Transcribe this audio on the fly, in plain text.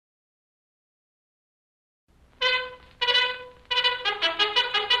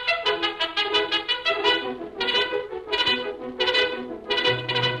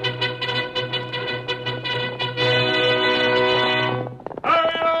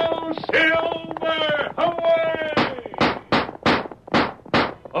Silver! Away!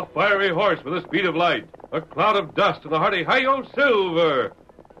 A fiery horse with the speed of light, a cloud of dust, and a hearty hi-yo, Silver,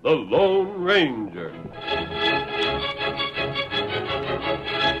 the Lone Ranger.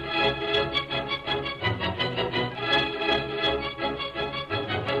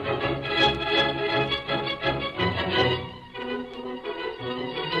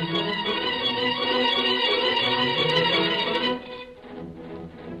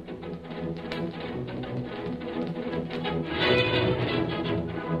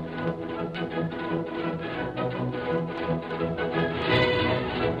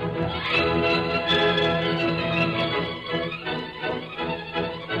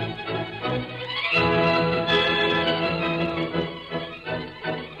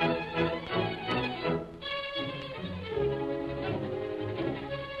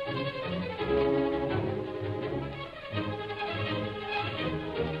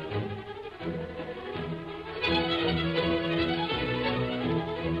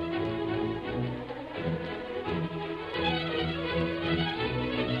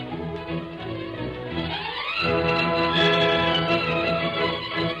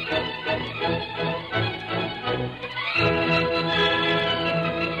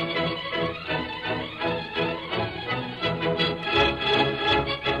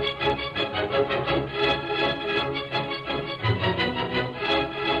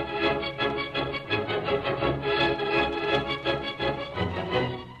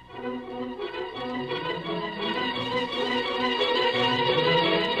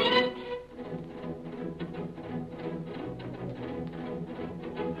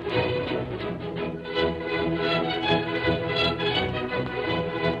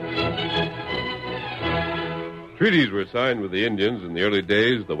 Treaties were signed with the Indians in the early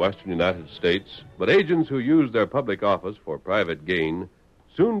days of the western United States, but agents who used their public office for private gain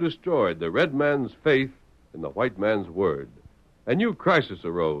soon destroyed the red man's faith in the white man's word. A new crisis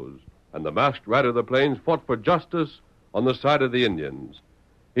arose, and the masked rider of the plains fought for justice on the side of the Indians.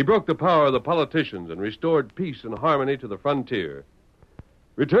 He broke the power of the politicians and restored peace and harmony to the frontier.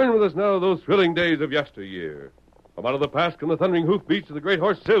 Return with us now to those thrilling days of yesteryear. From out of the past come the thundering hoofbeats of the great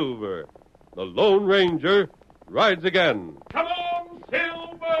horse Silver. The Lone Ranger rides again. Come on,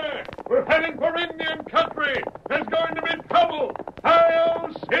 Silver! We're heading for Indian country. There's going to be trouble.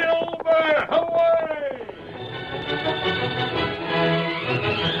 Hi-yo, Silver! Away!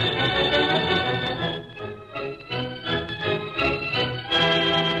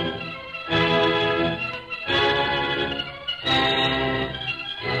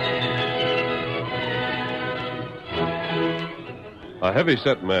 A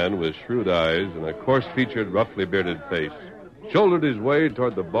heavy-set man with shrewd eyes and a coarse-featured, roughly bearded face shouldered his way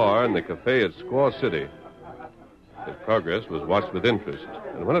toward the bar in the cafe at Squaw City. His progress was watched with interest,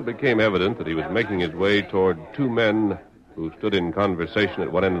 and when it became evident that he was making his way toward two men who stood in conversation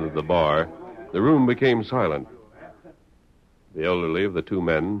at one end of the bar, the room became silent. The elderly of the two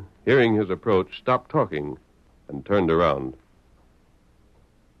men, hearing his approach, stopped talking and turned around.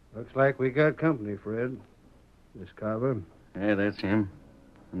 Looks like we got company, Fred. Miss Carver. Yeah, that's him.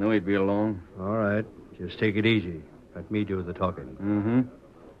 I knew he'd be along. All right. Just take it easy. Let me do the talking. Mm-hmm.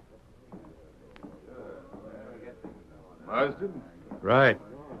 Marsden? Right.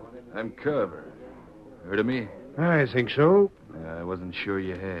 I'm Carver. Heard of me? I think so. I wasn't sure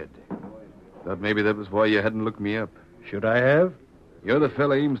you had. Thought maybe that was why you hadn't looked me up. Should I have? You're the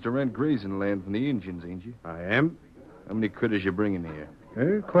fella aims to rent grazing land from the Indians, ain't you? I am. How many critters you bringing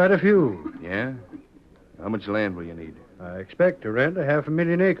here? Quite a few. Yeah? How much land will you need? I expect to rent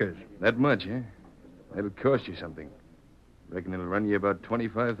 500,000 acres. That much, eh? That'll cost you something. Reckon it'll run you about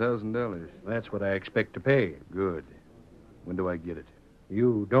 $25,000. That's what I expect to pay. Good. When do I get it?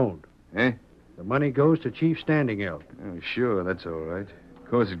 You don't. Eh? The money goes to Chief Standing Elk. Oh, sure, that's all right. Of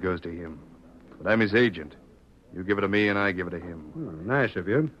course it goes to him. But I'm his agent. You give it to me and I give it to him. Nice of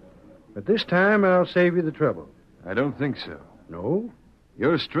you. But this time I'll save you the trouble. I don't think so. No?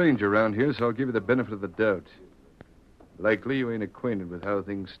 You're a stranger around here, so I'll give you the benefit of the doubt. Likely you ain't acquainted with how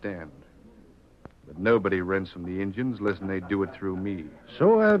things stand. But nobody rents from the Indians unless they do it through me.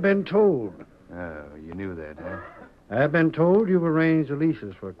 So I've been told. Oh, you knew that, huh? I've been told you've arranged the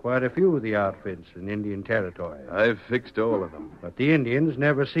leases for quite a few of the outfits in Indian territory. I've fixed all of them. But the Indians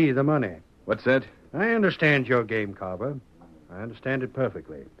never see the money. What's that? I understand your game, Carver. I understand it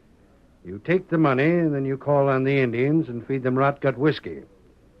perfectly. You take the money, and then you call on the Indians and feed them rot-gut whiskey.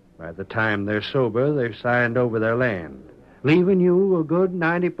 By the time they're sober, they've signed over their land, leaving you a good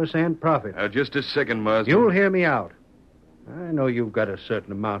 90% profit. Now, just a second, Marsden. You'll hear me out. I know you've got a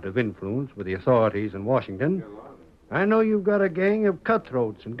certain amount of influence with the authorities in Washington, I know you've got a gang of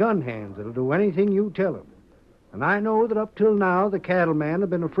cutthroats and gun hands that'll do anything you tell them. And I know that up till now the cattlemen have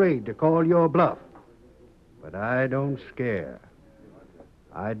been afraid to call your bluff. But I don't scare.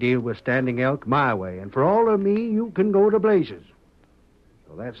 I deal with Standing Elk my way, and for all of me, you can go to blazes.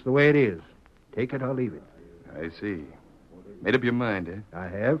 So that's the way it is. Take it or leave it. I see. Made up your mind, eh? I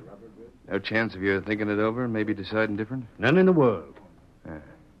have. No chance of you thinking it over and maybe deciding different? None in the world.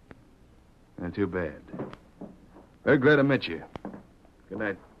 Not too bad. Very glad I met you. Good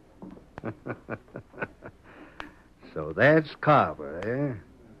night. So that's Carver, eh?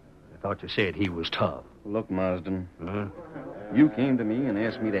 I thought you said he was tough. Look, Marsden, Huh? you came to me and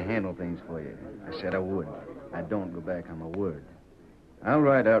asked me to handle things for you. I said I would. I don't go back on my word. I'll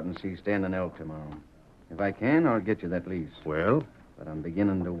ride out and see Standing Elk tomorrow. If I can, I'll get you that lease. Well? But I'm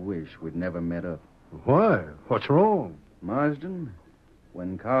beginning to wish we'd never met up. Why? What's wrong? Marsden,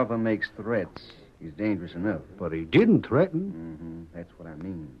 when Carver makes threats, he's dangerous enough. But he didn't threaten. That's what I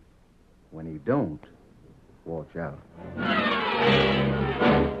mean. When he don't, watch out.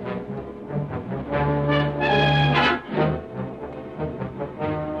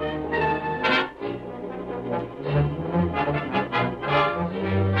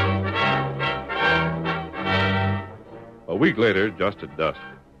 A week later, just at dusk,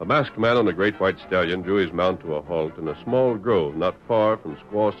 a masked man on a great white stallion drew his mount to a halt in a small grove not far from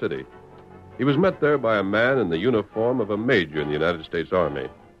Squaw City. He was met there by a man in the uniform of a major in the United States Army.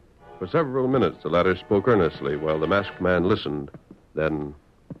 For several minutes, the latter spoke earnestly while the masked man listened. Then,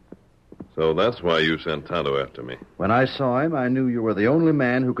 So that's why you sent Tonto after me. When I saw him, I knew you were the only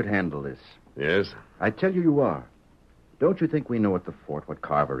man who could handle this. Yes? I tell you, you are. Don't you think we know at the fort what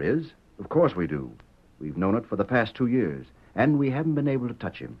Carver is? Of course we do. We've known it for the past 2 years, and we haven't been able to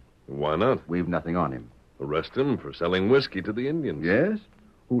touch him. Why not? We've nothing on him. Arrest him for selling whiskey to the Indians. Yes?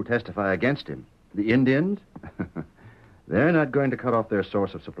 Who'll testify against him? The Indians? They're not going to cut off their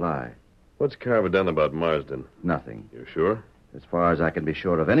source of supply. What's Carver done about Marsden? Nothing. You sure? As far as I can be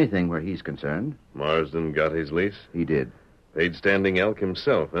sure of anything where he's concerned. Marsden got his lease? He did. Paid Standing Elk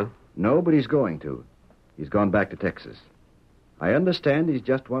himself, huh? No, but he's going to. He's gone back to Texas. I understand he's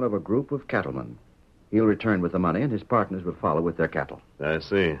just one of a group of cattlemen. He'll return with the money, and his partners will follow with their cattle. I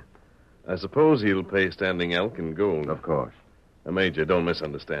see. I suppose he'll pay Standing Elk in gold. Of course. Major, don't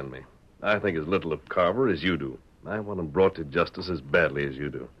misunderstand me. I think as little of Carver as you do. I want him brought to justice as badly as you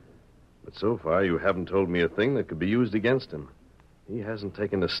do. But so far, you haven't told me a thing that could be used against him. He hasn't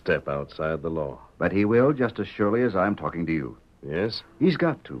taken a step outside the law. But he will just as surely as I'm talking to you. Yes? He's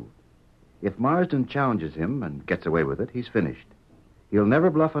got to. If Marsden challenges him and gets away with it, he's finished. He'll never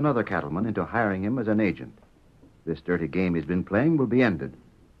bluff another cattleman into hiring him as an agent. This dirty game he's been playing will be ended.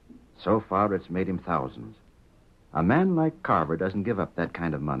 So far, it's made him thousands. A man like Carver doesn't give up that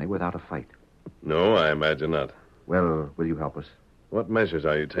kind of money without a fight. No, I imagine not. Well, will you help us? What measures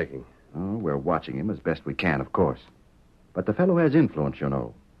are you taking? Oh, we're watching him as best we can, of course. But the fellow has influence, you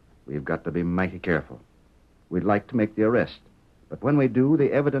know. We've got to be mighty careful. We'd like to make the arrest. But when we do,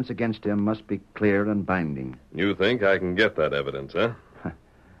 the evidence against him must be clear and binding. You think I can get that evidence, huh?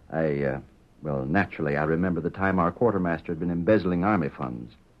 Well, naturally, I remember the time our quartermaster had been embezzling Army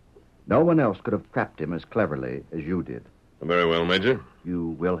funds. No one else could have trapped him as cleverly as you did. Very well, Major.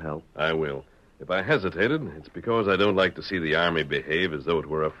 You will help? I will. If I hesitated, it's because I don't like to see the Army behave as though it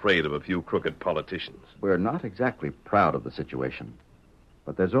were afraid of a few crooked politicians. We're not exactly proud of the situation.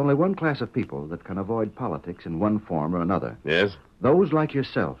 But there's only one class of people that can avoid politics in one form or another. Yes? Those like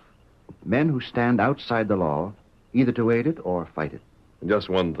yourself. Men who stand outside the law, either to aid it or fight it. Just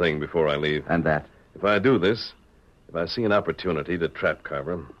one thing before I leave. And that? If I do this, if I see an opportunity to trap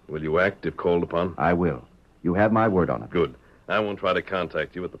Carver, will you act if called upon? I will. You have my word on it. Good. I won't try to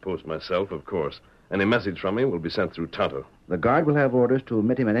contact you at the post myself, of course. Any message from me will be sent through Tonto. The guard will have orders to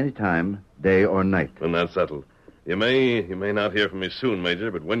admit him at any time, day or night. And that's settled. You may not hear from me soon,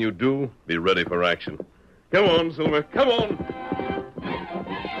 Major, but when you do, be ready for action. Come on, Silver. Come on!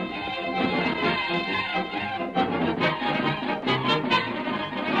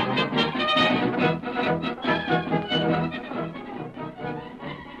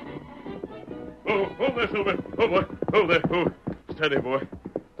 Oh, there, Silver. Oh, boy. Oh, there. Oh, steady, boy.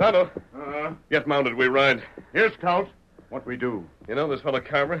 Tonto. Get mounted. We ride. Yes, Scout. What we do? You know this fellow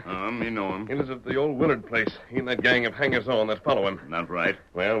Carver? Me know him. He lives at the old Willard place. He and that gang of hangers-on that follow him. Not right.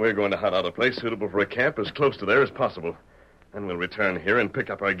 Well, we're going to hunt out a place suitable for a camp as close to there as possible. Then we'll return here and pick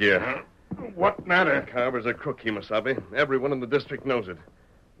up our gear. What matter? Carver's a crook, Kimasabi. Everyone in the district knows it.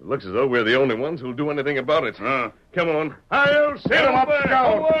 It looks as though we're the only ones who'll do anything about it. Come on. I'll set him up,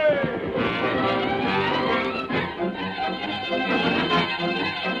 Scout. Away!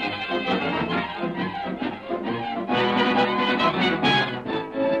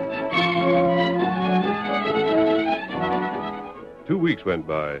 weeks went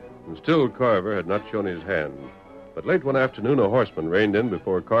by, and still Carver had not shown his hand. But late one afternoon, a horseman reined in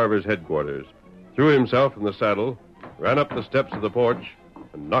before Carver's headquarters, threw himself from the saddle, ran up the steps of the porch,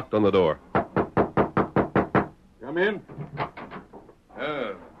 and knocked on the door. Come in.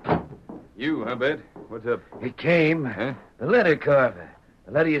 Oh. You, huh, Bet? What's up? It came. Huh? The letter, Carver.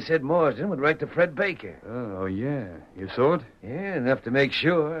 The letter you said Marsden would write to Fred Baker. Oh, yeah. You saw it? Yeah, enough to make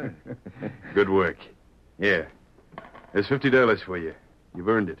sure. Good work. Yeah. There's $50 for you. You've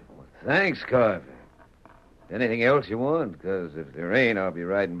earned it. Thanks, Carver. Anything else you want? Because if there ain't, I'll be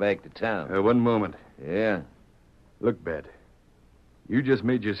riding back to town. One moment. Yeah? Look, Bet. You just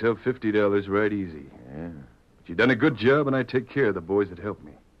made yourself $50 right easy. Yeah. But you done a good job, and I take care of the boys that help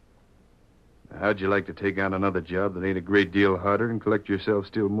me. Now, how'd you like to take on another job that ain't a great deal harder and collect yourself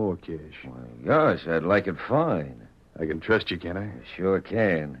still more cash? Well, gosh, I'd like it fine. I can trust you, can I? Sure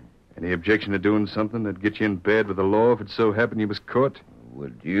can. Any objection to doing something that'd get you in bad with the law if it so happened you was caught?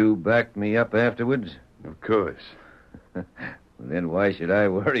 Would you back me up afterwards? Of course. Well, then why should I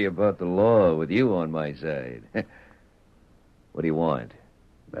worry about the law with you on my side? What do you want?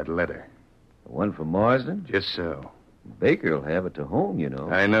 That letter. The one from Marsden? Just so. Baker'll have it to home, you know.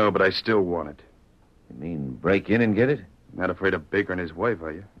 I know, but I still want it. You mean break in and get it? Not afraid of Baker and his wife,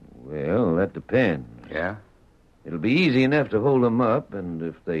 are you? Well, that depends. Yeah? It'll be easy enough to hold them up, and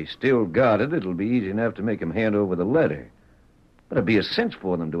if they still got it, it'll be easy enough to make them hand over the letter. But it'd be a cinch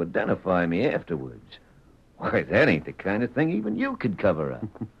for them to identify me afterwards. Why, that ain't the kind of thing even you could cover up.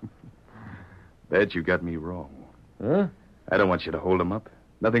 Bet you got me wrong. Huh? I don't want you to hold them up.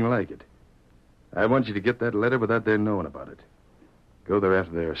 Nothing like it. I want you to get that letter without their knowing about it. Go there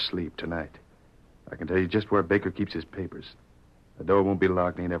after they're asleep tonight. I can tell you just where Baker keeps his papers. The door won't be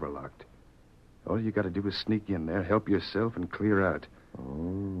locked, ain't ever locked. All you got to do is sneak in there, help yourself, and clear out.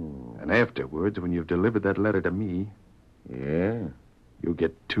 Oh. And afterwards, when you've delivered that letter to me, Yeah? you'll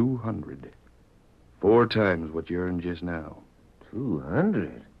get 200. 4 times what you earned just now.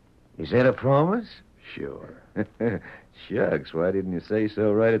 200? Is that a promise? Sure. Shucks, why didn't you say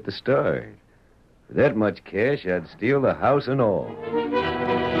so right at the start? For that much cash, I'd steal the house and all.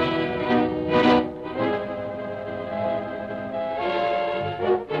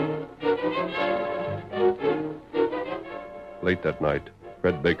 Late that night,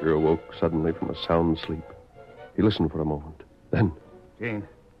 Fred Baker awoke suddenly from a sound sleep. He listened for a moment. Then,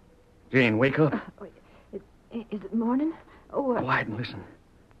 Jane, wake up. Is it morning? Oh, Quiet and listen.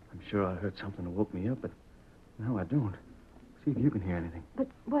 I'm sure I heard something that woke me up, but no, I don't. See if you can hear anything. But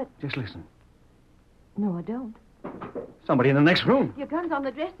what? Just listen. No, I don't. Somebody in the next room. Your gun's on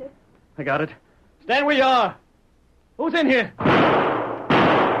the dresser. I got it. Stand where you are. Who's in here?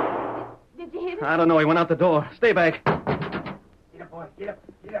 Did you hear it? I don't know. He went out the door. Stay back. Get up, boy. Get up.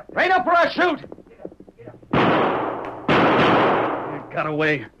 Get up. Right up or I shoot. He got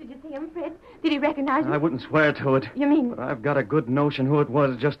away. Did you see him, Fred? Did he recognize me? I wouldn't swear to it. You mean... But I've got a good notion who it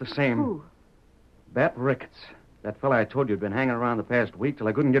was just the same. Who? Bat Ricketts. That fella I told you had been hanging around the past week till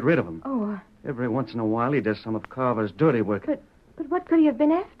I couldn't get rid of him. Oh, Every once in a while, he does some of Carver's dirty work. but what could he have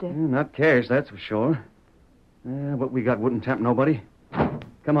been after? Not cash, that's for sure. What we got wouldn't tempt nobody.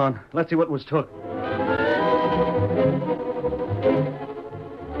 Come on, let's see what was took.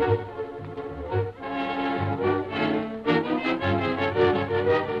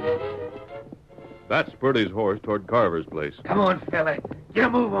 Bat spurred his horse toward Carver's place. Come on, fella. Get a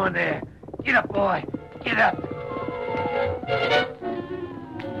move on there. Get up, boy. Get up.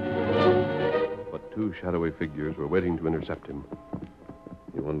 But 2 shadowy figures were waiting to intercept him.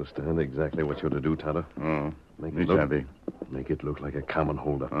 You understand exactly what you're to do, Tonto? Make it look like a common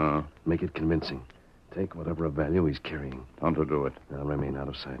holdup. Make it convincing. Take whatever of value he's carrying. Time to do it. I'll remain out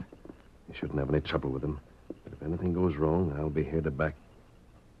of sight. You shouldn't have any trouble with him. But if anything goes wrong, I'll be here to back...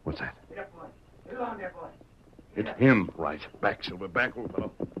 What's that? Get up, boy. Get along there, boy. It's him. Right. Back, Silverback, old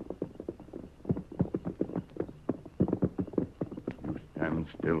fellow. You stand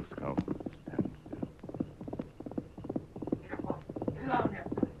still, Scout. Stand Get up, boy. Get along there.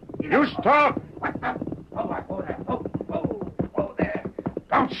 still. You stop! Oh, there. Oh, there.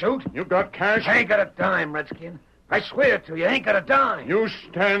 Don't shoot. You got cash? I ain't got a dime, Redskin. I swear to you, I ain't got a dime. You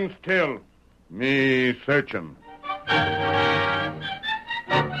stand still. Me search him.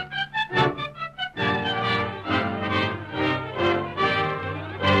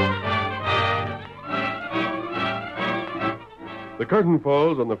 The curtain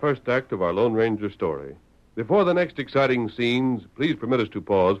falls on the first act of our Lone Ranger story. Before the next exciting scenes, please permit us to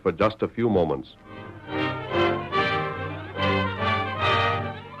pause for just a few moments.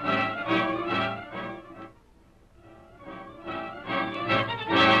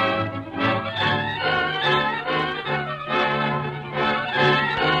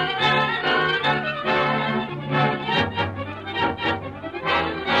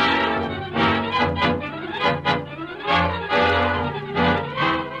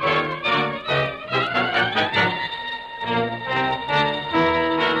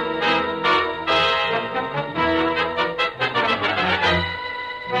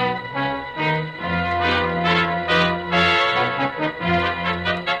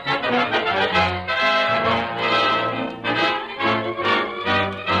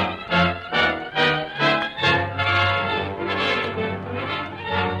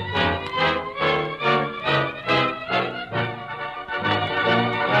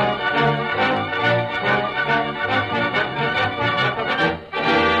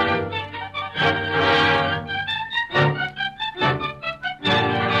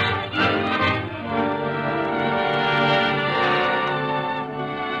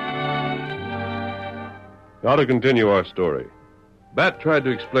 Now to continue our story. Bat tried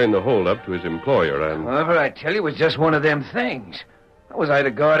to explain the holdup to his employer, and... However, I tell you, it was just one of them things. How was I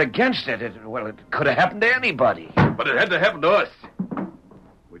to guard against it? It could have happened to anybody. But it had to happen to us.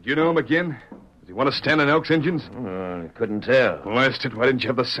 Would you know him again? Does he want to stand in Elk's engines? I couldn't tell. Blast it, why didn't you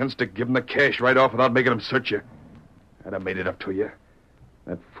have the sense to give him the cash right off without making him search you? I'd have made it up to you.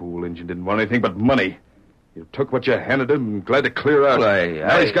 That fool engine didn't want anything but money. You took what you handed him and glad to clear out.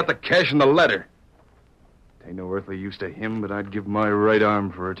 Now he's got the cash and the letter. It ain't no earthly use to him, but I'd give my right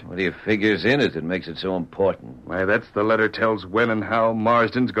arm for it. What do you figure's in it that makes it so important? Why, that's the letter tells when and how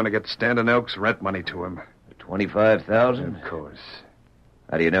Marsden's going to get Stanton Elk's rent money to him. $25,000? Of course.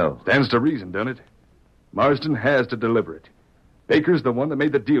 How do you know? Stands to reason, don't it? Marsden has to deliver it. Baker's the one that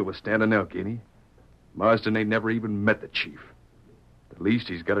made the deal with Stanton Elk, ain't he? Marsden ain't never even met the chief. At least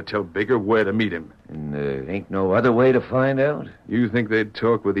he's got to tell Baker where to meet him. And ain't no other way to find out? You think they'd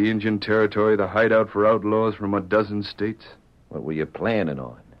talk with the Indian Territory, the hideout for outlaws from a dozen states? What were you planning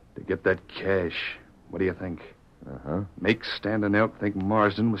on? To get that cash. What do you think? Uh-huh. Make Stanton Elk think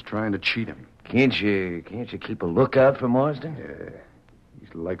Marsden was trying to cheat him. Can't you keep a lookout for Marsden? Yeah.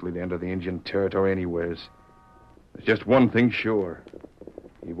 He's likely to enter the Indian Territory anywheres. There's just one thing sure.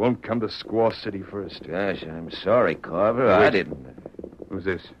 He won't come to Squaw City first. Gosh, I'm sorry, Carver. Wait. I didn't. Who's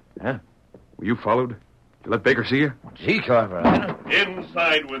this? Huh? Were you followed? You let Baker see you? Gee, Carver, I don't...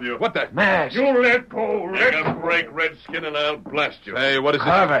 Inside with you. What the? Mask. You let go. Make a break, Redskin, and I'll blast you. Hey, what is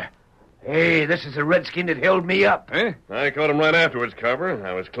Carver. Hey, this is the redskin that held me up. Eh? I caught him right afterwards, Carver.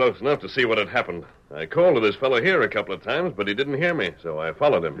 I was close enough to see what had happened. I called to this fellow here a couple of times, but he didn't hear me, so I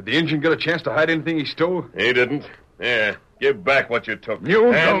followed him. Did the Indian get a chance to hide anything he stole? He didn't. Yeah, give back what you took.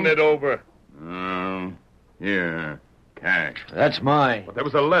 You Hand don't- it over. Here, cash. That's mine. But there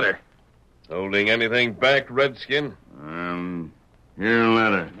was a letter. Holding anything back, Redskin? Here,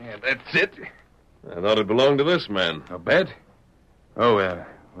 letter. Yeah, that's it. I thought it belonged to this man. A bet? Oh, well,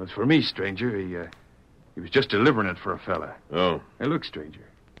 it's for me, stranger. He was just delivering it for a fella. Oh. Hey, look, stranger.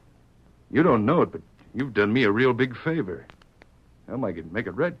 You don't know it, but you've done me a real big favor. I might make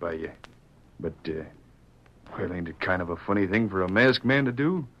it right by you. But, well, ain't it kind of a funny thing for a masked man to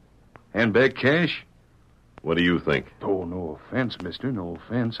do? Hand back cash? What do you think? Oh, no offense, mister. No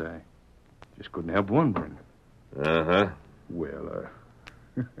offense. I just couldn't help wondering. Uh-huh. Well,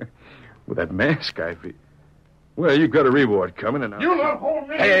 with that mask, I feel... Well, you've got a reward coming, and You not hold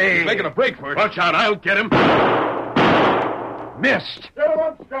me! Hey, he's making a break for it. Watch out, I'll get him. Missed. Get him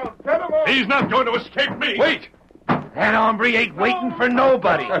up, Scout. Get him up. He's not going to escape me. Wait! That hombre ain't waiting for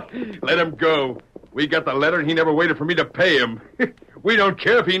nobody. Let him go. We got the letter, and he never waited for me to pay him. We don't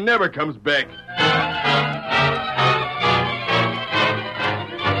care if he never comes back.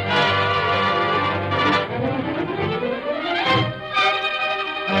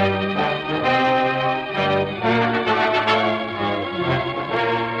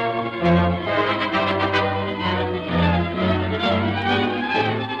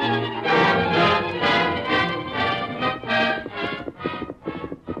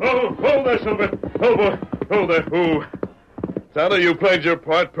 Hold there, Silver. Oh, boy. Hold there. Ooh. Tonto, you played your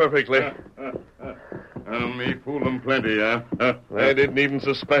part perfectly. Me fool them plenty, huh? I didn't even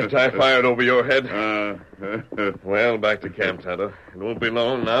suspect I fired over your head. Well, back to camp, Tonto. It won't be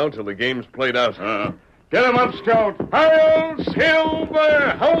long now till the game's played out. Get him up, Scout. Hail,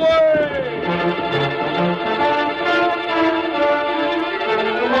 Silver! Away!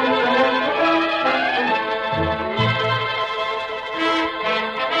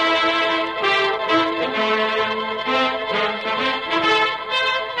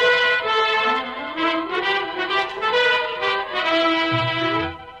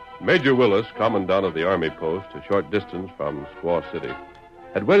 Major Willis, commandant of the army post a short distance from Squaw City,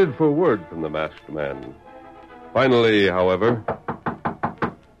 had waited for word from the masked man. Finally, however...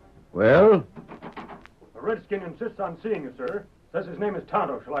 Well? The redskin insists on seeing you, sir. Says his name is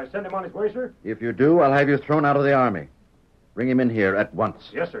Tonto. Shall I send him on his way, sir? If you do, I'll have you thrown out of the army. Bring him in here at once.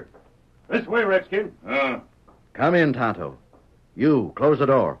 Yes, sir. This way, redskin. Come in, Tonto. You, close the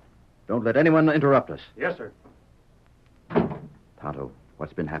door. Don't let anyone interrupt us. Yes, sir. Tonto,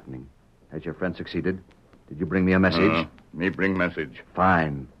 what's been happening? Has your friend succeeded? Did you bring me a message? Me bring message.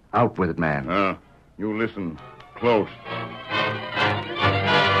 Fine. Out with it, man. You listen close.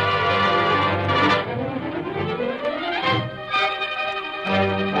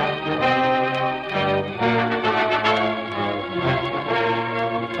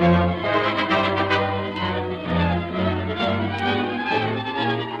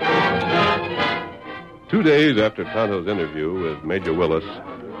 Two days after Tonto's interview with Major Willis,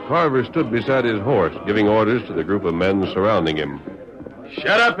 Carver stood beside his horse, giving orders to the group of men surrounding him.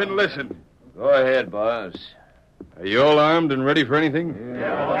 Shut up and listen. Go ahead, boss. Are you all armed and ready for anything?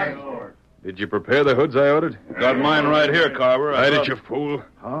 Yeah. Did you prepare the hoods I ordered? Got mine right here, Carver. Hide it, you fool.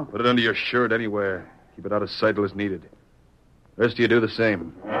 Huh? Put it under your shirt anywhere. Keep it out of sight till it's needed. The rest of you do the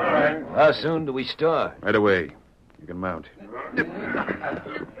same. All right. How soon do we start? Right away. You can mount.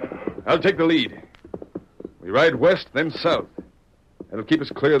 I'll take the lead. We ride west, then south. That'll keep us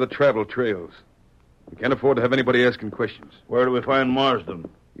clear of the travel trails. We can't afford to have anybody asking questions. Where do we find Marsden?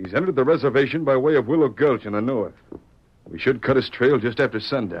 He's entered the reservation by way of Willow Gulch in the north. We should cut his trail just after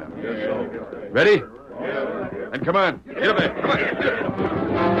sundown. Ready? And come on. Get up there. Come on.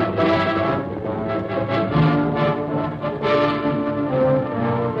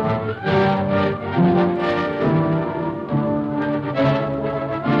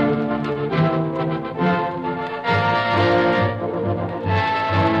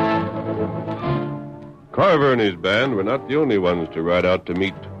 Carver and his band were not the only ones to ride out to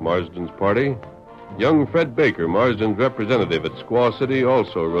meet Marsden's party. Young Fred Baker, Marsden's representative at Squaw City,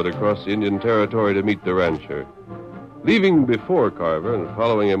 also rode across the Indian Territory to meet the rancher. Leaving before Carver and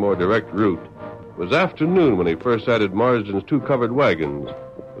following a more direct route, it was afternoon when he first sighted Marsden's 2 covered wagons,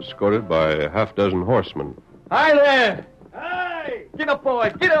 escorted by a half-dozen horsemen. Hi there! Hi! Get up,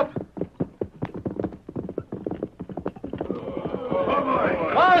 boys, get up!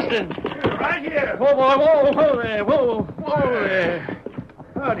 Marsden! Right here. Whoa, whoa there, whoa there.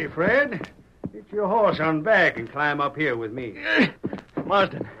 Howdy, Fred. Get your horse on back and climb up here with me.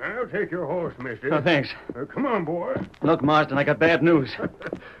 Marsden. I'll take your horse, mister. Oh, thanks. Come on, boy. Look, Marsden, I got bad news.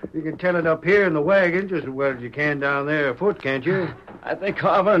 You can tell it up here in the wagon just as well as you can down there afoot, can't you? I think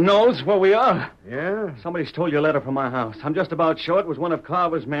Carver knows where we are. Yeah? Somebody stole your letter from my house. I'm just about sure it was one of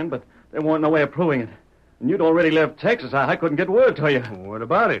Carver's men, but there wasn't no way of proving it. And you'd already left Texas. I couldn't get word to you. What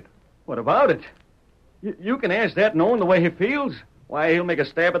about it? What about it? You can ask that knowing the way he feels. Why, he'll make a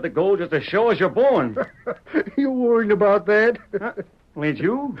stab at the gold just as sure as you're born. You worried about that? Well, ain't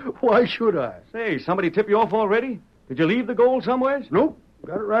you? Why should I? Say, somebody tip you off already? Did you leave the gold somewhere? Nope.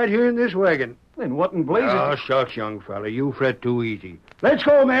 Got it right here in this wagon. Then what in blazes? Oh, shucks, young fella. You fret too easy. Let's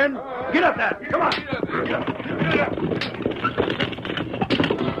go, man. Get up there. Come on.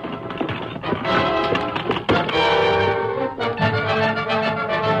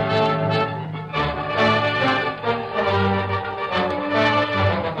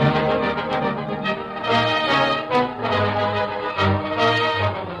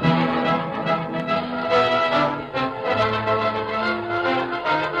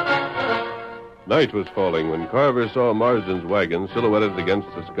 Night was falling when Carver saw Marsden's wagon silhouetted against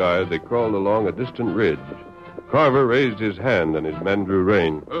the sky as they crawled along a distant ridge. Carver raised his hand and his men drew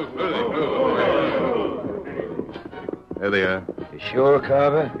rein. There they are. You sure,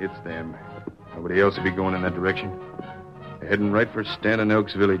 Carver? It's them. Nobody else will be going in that direction. They're heading right for Standing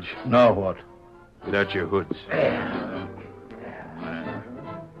Elk's village. Now what? Get out your hoods.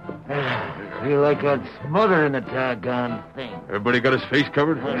 Feel like I'd smother in the doggone thing. Everybody got his face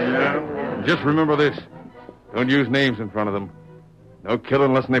covered? Yeah. Just remember this. Don't use names in front of them. No kill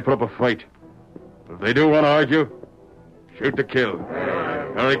unless they put up a fight. If they do want to argue, shoot to kill.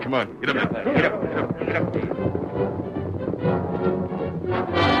 All right, come on. Get up there. Get up. Get up. Get up.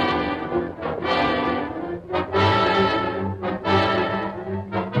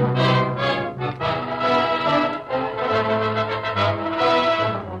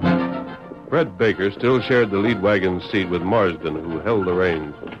 Fred Baker still shared the lead wagon seat with Marsden, who held the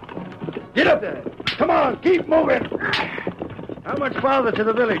reins. Get up there. Come on, keep moving. How much farther to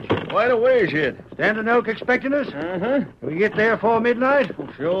the village? Quite a ways yet. Standing Elk expecting us? Uh-huh. We get there before midnight? Oh,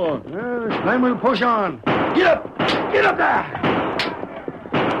 sure. Well, then we'll push on. Get up! Get up there!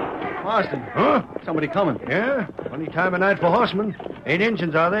 Marsden. Huh? Somebody coming. Yeah? Funny time of night for horsemen. Ain't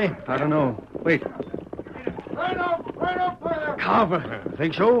Injuns, are they? I don't know. Wait. Right up, fella. Carver.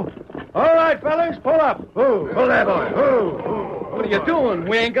 Think so? All right, fellas, pull up. Pull that boy. What are you doing?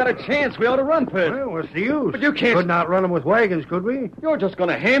 We ain't got a chance. We ought to run, Pet. Well, what's the use? But you can't... Could not run them with wagons, could we? You're just going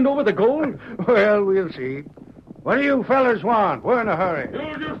to hand over the gold? Well, we'll see. What do you fellas want? We're in a hurry.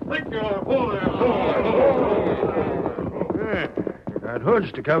 You just think you're full there. You got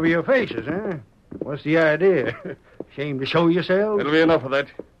hoods to cover your faces, huh? What's the idea? Shame to show yourselves? It'll be enough of that.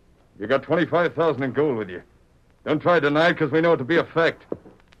 You got 25,000 in gold with you. Don't try to deny it, because we know it to be a fact.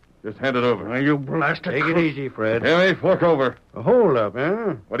 Just hand it over. You blasted. Take it easy, Fred. Hey, fork over. A hold up,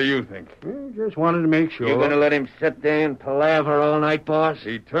 huh? What do you think? Just wanted to make sure. You gonna let him sit there and palaver all night, boss?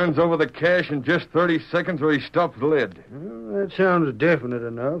 He turns over the cash in just 30 seconds or he stops lead. Well, that sounds definite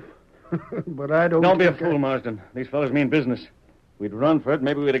enough. But I don't... Don't be a fool, Marsden. These fellas mean business. We'd run for it,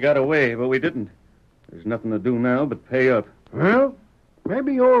 maybe we'd have got away, but we didn't. There's nothing to do now but pay up. Well,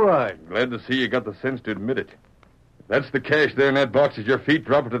 Maybe you're right. Glad to see you got the sense to admit it. If that's the cash there in that box at your feet,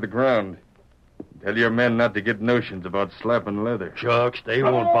 drop it to the ground. Tell your men not to get notions about slapping leather. Shucks, they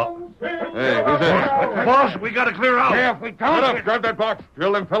won't. Hey, who's that? Boss, we got to clear out. Yeah, if we don't... Shut up, grab that box.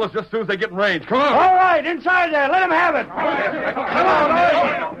 Drill them fellas just as soon as they get in range. Come on. All right, inside there. Let them have it. Come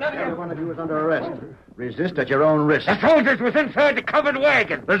on, Every one of you is under arrest. Resist at your own risk. The soldiers was inside the covered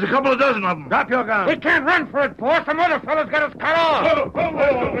wagon. There's a couple of dozen of them. Drop your gun. We can't run for it, boss. Some other fellows got us cut off.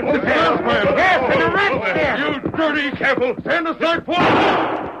 Yes, and the rest there. You dirty careful. Stand aside for...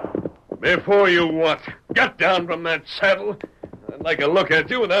 Before you what? Get down from that saddle. I'd like a look at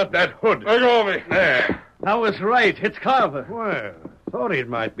you without that hood. Let go of me. There. I was right. It's Carver. Well, thought it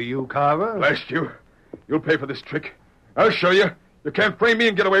might be you, Carver. Blast you. You'll pay for this trick. I'll show you. You can't frame me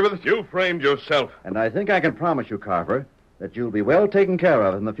and get away with it. You framed yourself. And I think I can promise you, Carver, that you'll be well taken care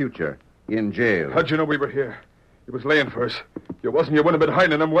of in the future. In jail. How'd you know we were here? It was laying for us. If you wasn't, you wouldn't have been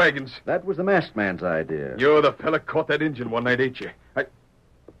hiding in them wagons. That was the masked man's idea. You're the fella caught that Injun one night, ain't you?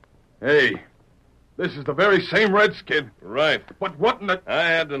 Hey, this is the very same redskin. Right. But what in the... I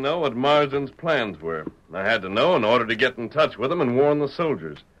had to know what Marsden's plans were. I had to know in order to get in touch with him and warn the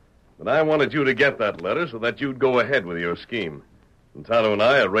soldiers. But I wanted you to get that letter so that you'd go ahead with your scheme. And Tonto and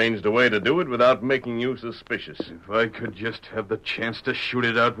I arranged a way to do it without making you suspicious. If I could just have the chance to shoot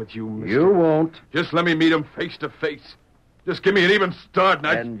it out with you, mister. You won't. Just let me meet him face to face. Just give me an even start,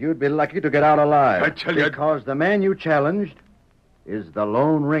 And you'd be lucky to get out alive. I tell you... Because the man you challenged is the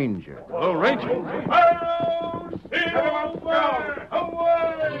Lone Ranger. The Lone Ranger?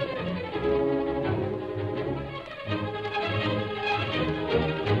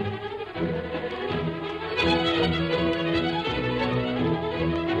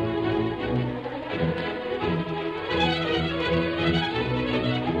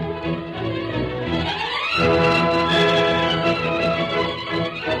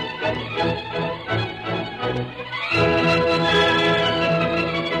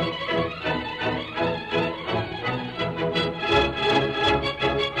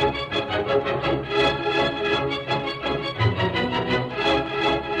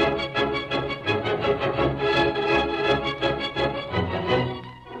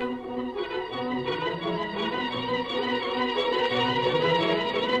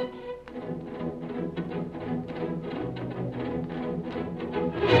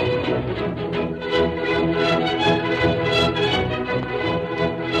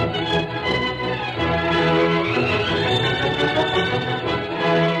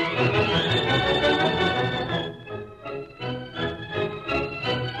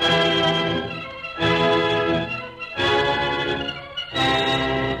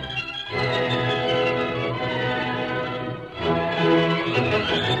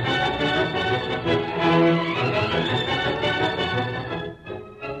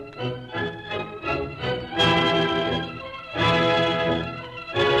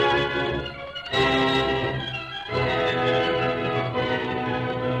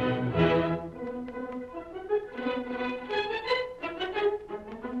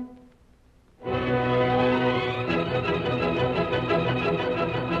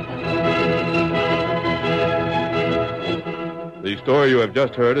 The story you have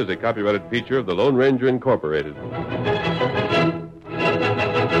just heard is a copyrighted feature of the Lone Ranger Incorporated.